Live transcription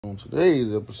On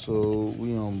today's episode, we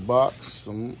unbox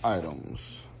some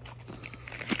items.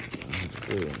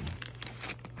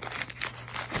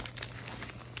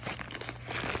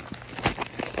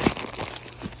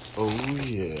 Oh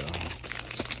yeah.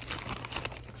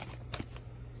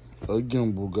 A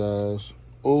gimbal, guys.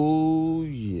 Oh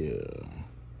yeah.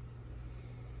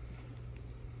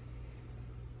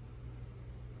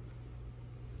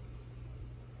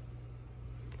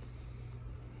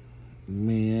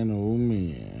 Man, oh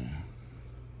man.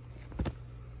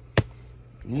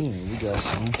 Man, we got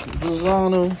some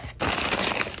designer.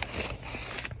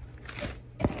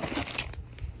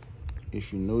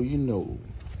 If you know, you know.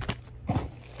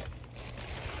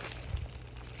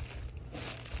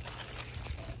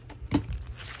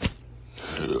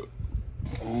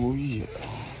 Oh yeah.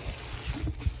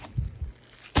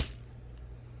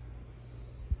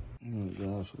 Oh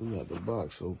gosh, we got the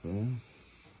box open.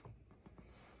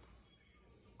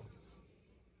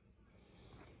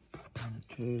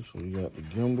 Okay, so we got the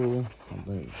gimbal, I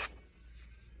think.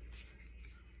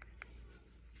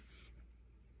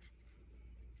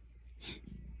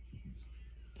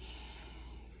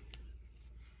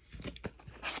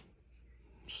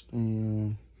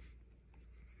 Stand.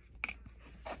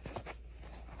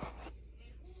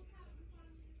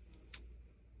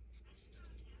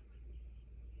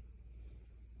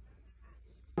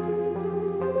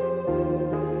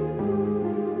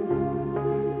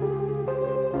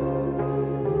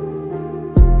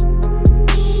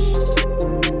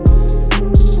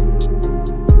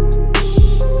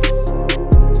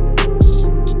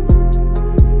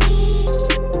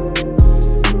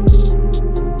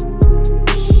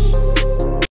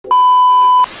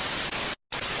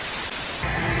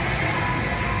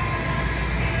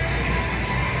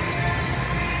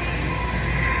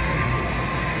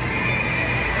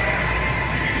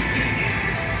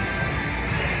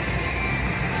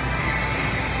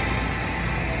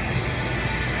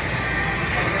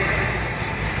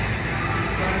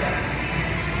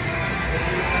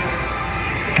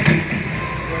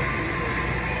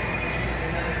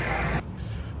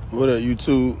 What up,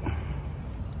 YouTube?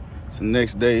 It's the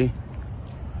next day.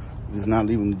 Just not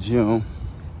leaving the gym.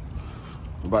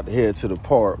 About to head to the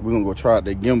park. We're gonna go try out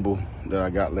that gimbal that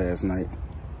I got last night.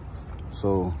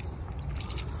 So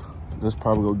this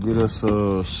probably gonna get us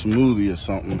a smoothie or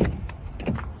something.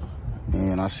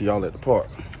 And I'll see y'all at the park.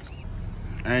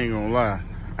 I ain't gonna lie.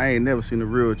 I ain't never seen a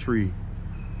real tree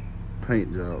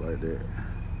paint job like that.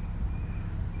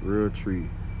 Real tree.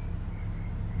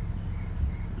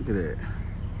 Look at that.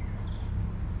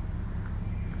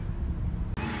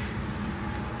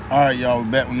 All right, y'all, we're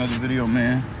back with another video,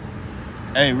 man.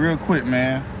 Hey, real quick,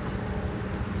 man.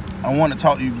 I want to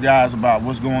talk to you guys about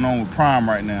what's going on with Prime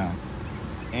right now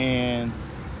and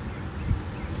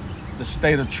the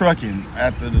state of trucking.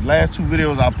 After the last two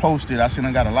videos I posted, I seen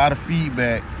I got a lot of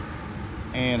feedback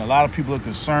and a lot of people are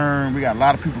concerned. We got a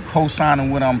lot of people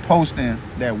co-signing what I'm posting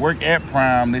that work at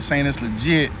Prime. They saying it's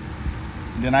legit.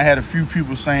 Then I had a few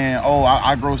people saying, oh,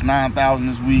 I grossed 9,000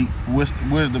 this week.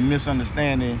 Where's the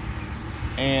misunderstanding?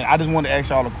 And I just want to ask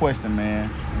y'all a question, man.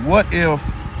 What if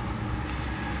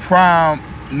Prime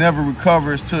never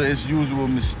recovers to its usual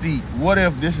mystique? What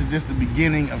if this is just the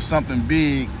beginning of something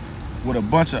big with a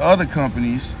bunch of other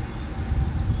companies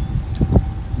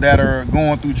that are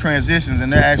going through transitions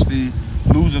and they're actually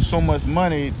losing so much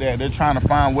money that they're trying to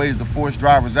find ways to force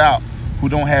drivers out who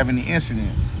don't have any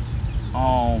incidents,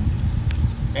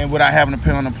 and without having to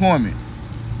pay unemployment,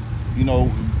 you know,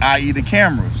 i.e. the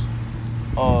cameras.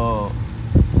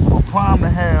 For Prime to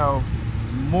have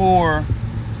more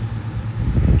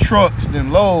trucks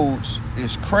than loads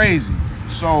is crazy.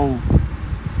 So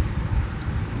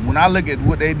when I look at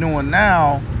what they're doing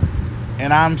now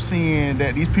and I'm seeing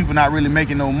that these people not really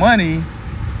making no money,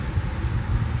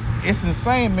 it's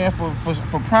insane, man.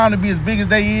 For Prime to be as big as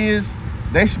they is,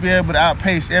 they should be able to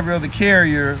outpace every other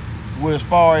carrier with as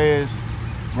far as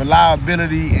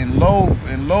reliability and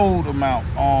load amount,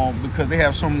 because they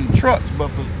have so many trucks. But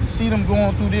to see them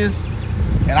going through this,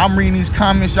 and I'm reading these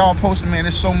comments y'all posting, man,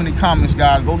 there's so many comments,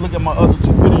 guys. Go look at my other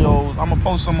two videos. I'm gonna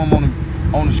post some of them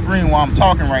on the screen while I'm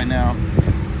talking right now.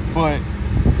 But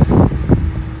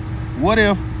what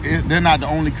if they're not the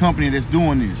only company that's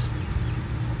doing this?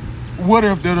 What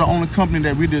if they're the only company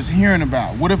that we're just hearing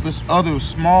about? What if it's other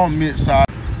small mid-size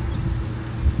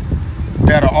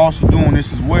that are also doing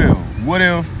this as well? What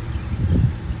if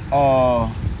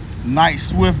Knight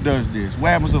Swift does this? What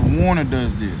happens if Warner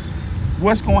does this?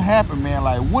 What's gonna happen, man?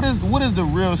 Like, what is the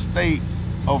real state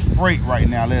of freight right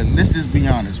now? Let's just be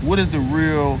honest. What is the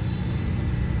real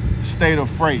state of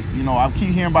freight? You know, I keep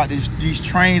hearing about these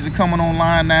trains are coming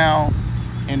online now,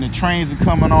 and the trains are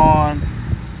coming on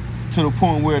to the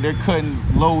point where they're cutting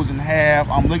loads in half.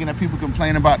 I'm looking at people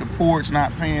complaining about the ports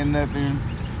not paying nothing.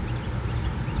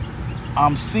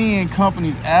 I'm seeing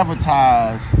companies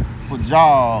advertise for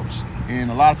jobs, and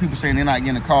a lot of people saying they're not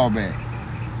getting a call back.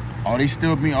 Are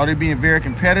they being very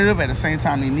competitive at the same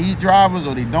time they need drivers,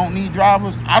 or they don't need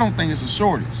drivers? I don't think it's a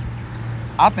shortage.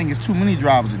 I think it's too many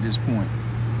drivers at this point.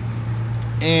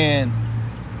 And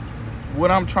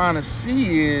what I'm trying to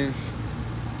see is,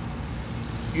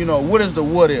 you know, what is the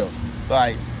what if?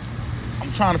 Like,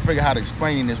 I'm trying to figure out how to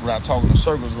explain this without talking in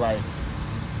circles. Like,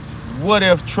 what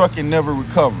if trucking never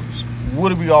recovers?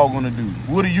 What are we all gonna do?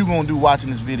 What are you gonna do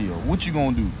watching this video? What you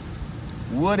gonna do?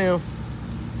 What if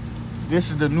this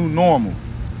is the new normal?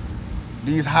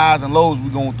 These highs and lows we're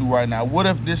going through right now. What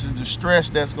if this is the stress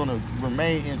that's gonna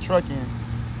remain in trucking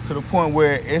to the point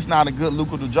where it's not a good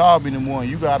lucrative job anymore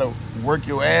and you gotta work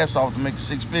your ass off to make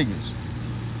 6 figures?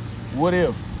 What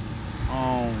if?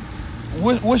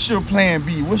 What's your plan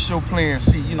B? What's your plan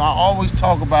C? You know, I always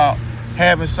talk about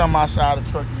having something outside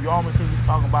of trucking. You always hear me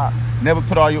talking about never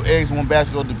put all your eggs in one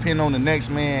basket or depend on the next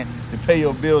man to pay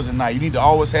your bills at night. You need to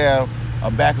always have a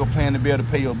backup plan to be able to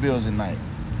pay your bills at night.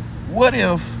 What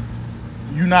if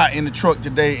you're not in the truck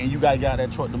today and you gotta get out of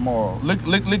that truck tomorrow? Look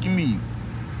at me.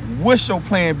 What's your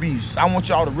plan B? I want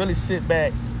y'all to really sit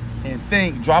back and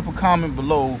think. Drop a comment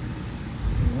below.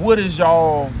 What is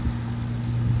y'all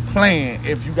plan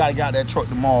if you gotta get out of that truck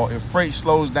tomorrow? If freight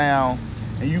slows down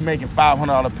and you making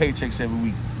 $500 paychecks every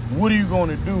week, what are you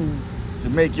gonna do to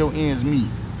make your ends meet?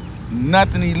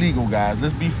 Nothing illegal, guys.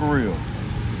 Let's be for real.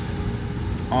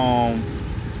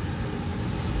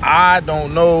 I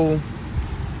don't know,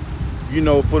 you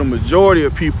know, for the majority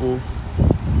of people,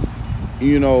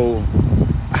 you know,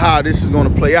 how this is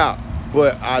going to play out.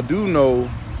 But I do know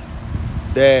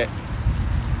that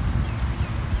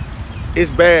it's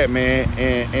bad, man.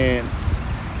 And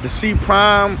to see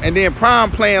Prime, and then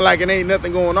Prime playing like it ain't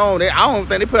nothing going on. I don't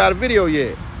think they put out a video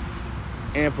yet.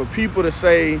 And for people to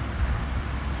say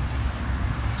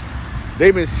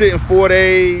they've been sitting 4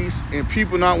 days and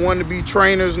people not wanting to be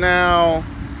trainers now.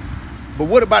 But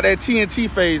what about that TNT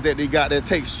phase that they got that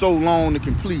takes so long to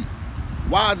complete?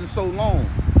 Why is it so long?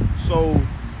 So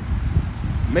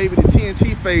maybe the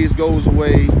TNT phase goes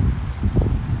away,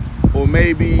 or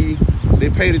maybe they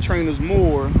pay the trainers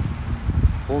more,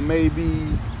 or maybe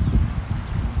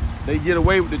they get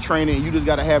away with the training and you just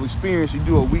got to have experience. You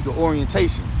do a week of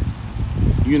orientation.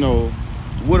 You know,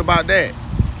 what about that?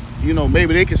 You know,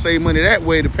 maybe they can save money that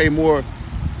way to pay more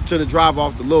to the driver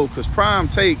off the load, because Prime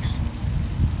takes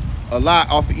a lot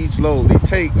off of each load. They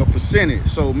take a percentage.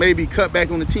 So maybe cut back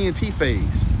on the TNT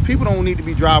phase. People don't need to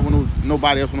be driving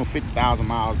nobody else on 50,000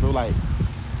 miles, bro. Like,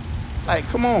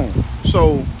 come on.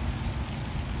 So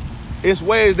it's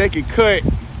ways they could cut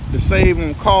to save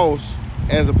on costs,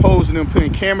 as opposed to them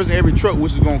putting cameras in every truck,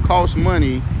 which is going to cost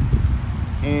money.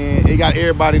 And it got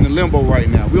everybody in the limbo right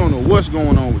now. We don't know what's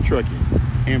going on with trucking.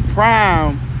 And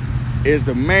Prime is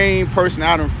the main person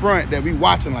out in front that we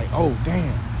watching like, oh,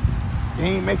 damn. They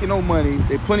ain't making no money.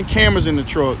 They putting cameras in the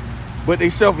truck, but they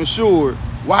self-insured.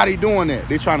 Why they doing that?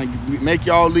 They trying to make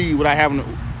y'all leave without having to,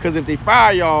 because if they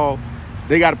fire y'all,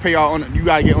 they got to pay y'all, you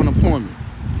got to get unemployment.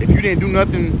 If you didn't do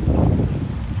nothing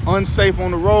unsafe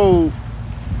on the road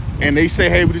and they say,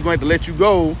 hey, we're just going to have to let you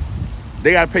go,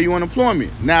 they got to pay you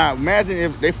unemployment. Now, imagine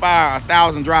if they fire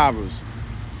 1,000 drivers.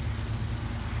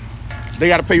 They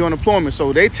got to pay you unemployment.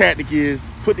 So their tactic is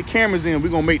put the cameras in. We're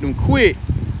going to make them quit.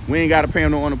 We ain't got to pay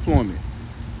them no unemployment,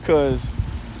 because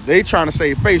they trying to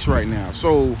save face right now.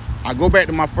 So I go back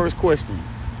to my first question.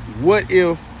 What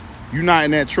if you're not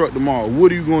in that truck tomorrow?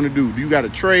 What are you going to do? Do you got a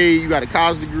trade? You got a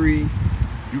college degree?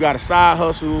 You got a side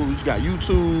hustle? You got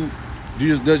YouTube?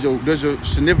 Does your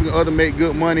significant other make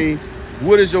good money?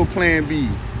 What is your plan B?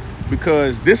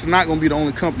 Because this is not going to be the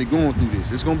only company going through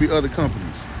this. It's going to be other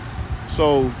companies.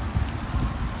 So,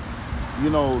 you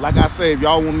know, like I say, if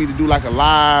y'all want me to do like a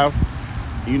live,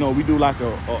 you know, we do like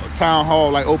a town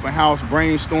hall, like open house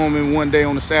brainstorming one day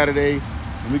on a Saturday,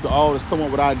 and we can always come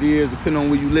up with ideas depending on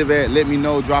where you live at. Let me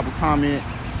know, drop a comment.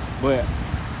 But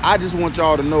I just want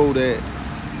y'all to know that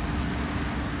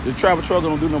the Travel Trucker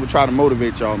don't do nothing but try to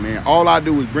motivate y'all, man. All I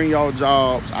do is bring y'all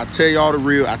jobs. I tell y'all the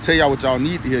real. I tell y'all what y'all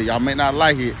need to hear. Y'all may not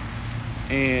like it.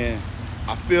 And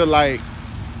I feel like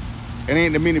it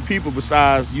ain't that many people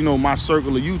besides, you know, my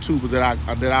circle of YouTubers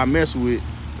that I mess with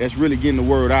that's really getting the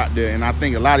word out there. And I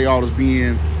think a lot of y'all is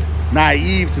being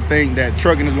naive to think that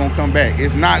trucking is gonna come back.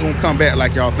 It's not gonna come back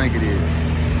like y'all think it is.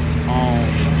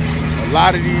 A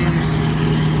lot of these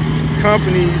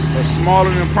companies are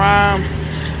smaller than Prime,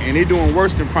 and they're doing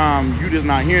worse than Prime. You just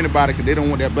not hearing about it because they don't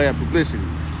want that bad publicity.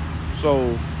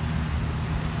 So,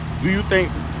 do you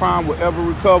think Prime will ever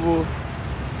recover?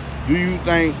 Do you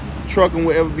think trucking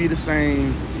will ever be the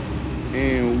same?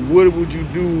 And what would you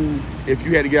do if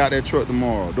you had to get out that truck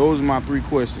tomorrow? Those are my 3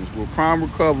 questions. Will Prime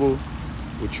recover?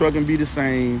 Will trucking be the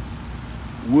same?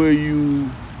 Will you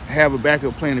have a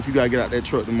backup plan if you gotta get out that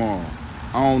truck tomorrow?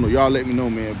 I don't know. Y'all let me know,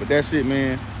 man. But that's it,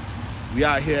 man. We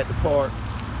out here at the park.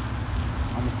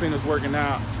 I'm gonna finish working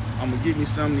out. I'm gonna get me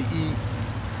something to eat.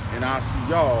 And I'll see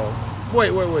y'all.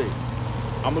 Wait.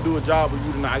 I'm gonna do a job with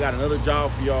you tonight. I got another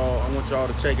job for y'all. I want y'all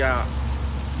to check out.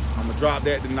 I'm gonna drop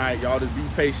that tonight. Y'all just be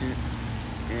patient.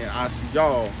 And I'll see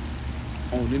y'all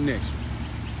on the next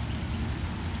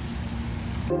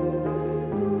one.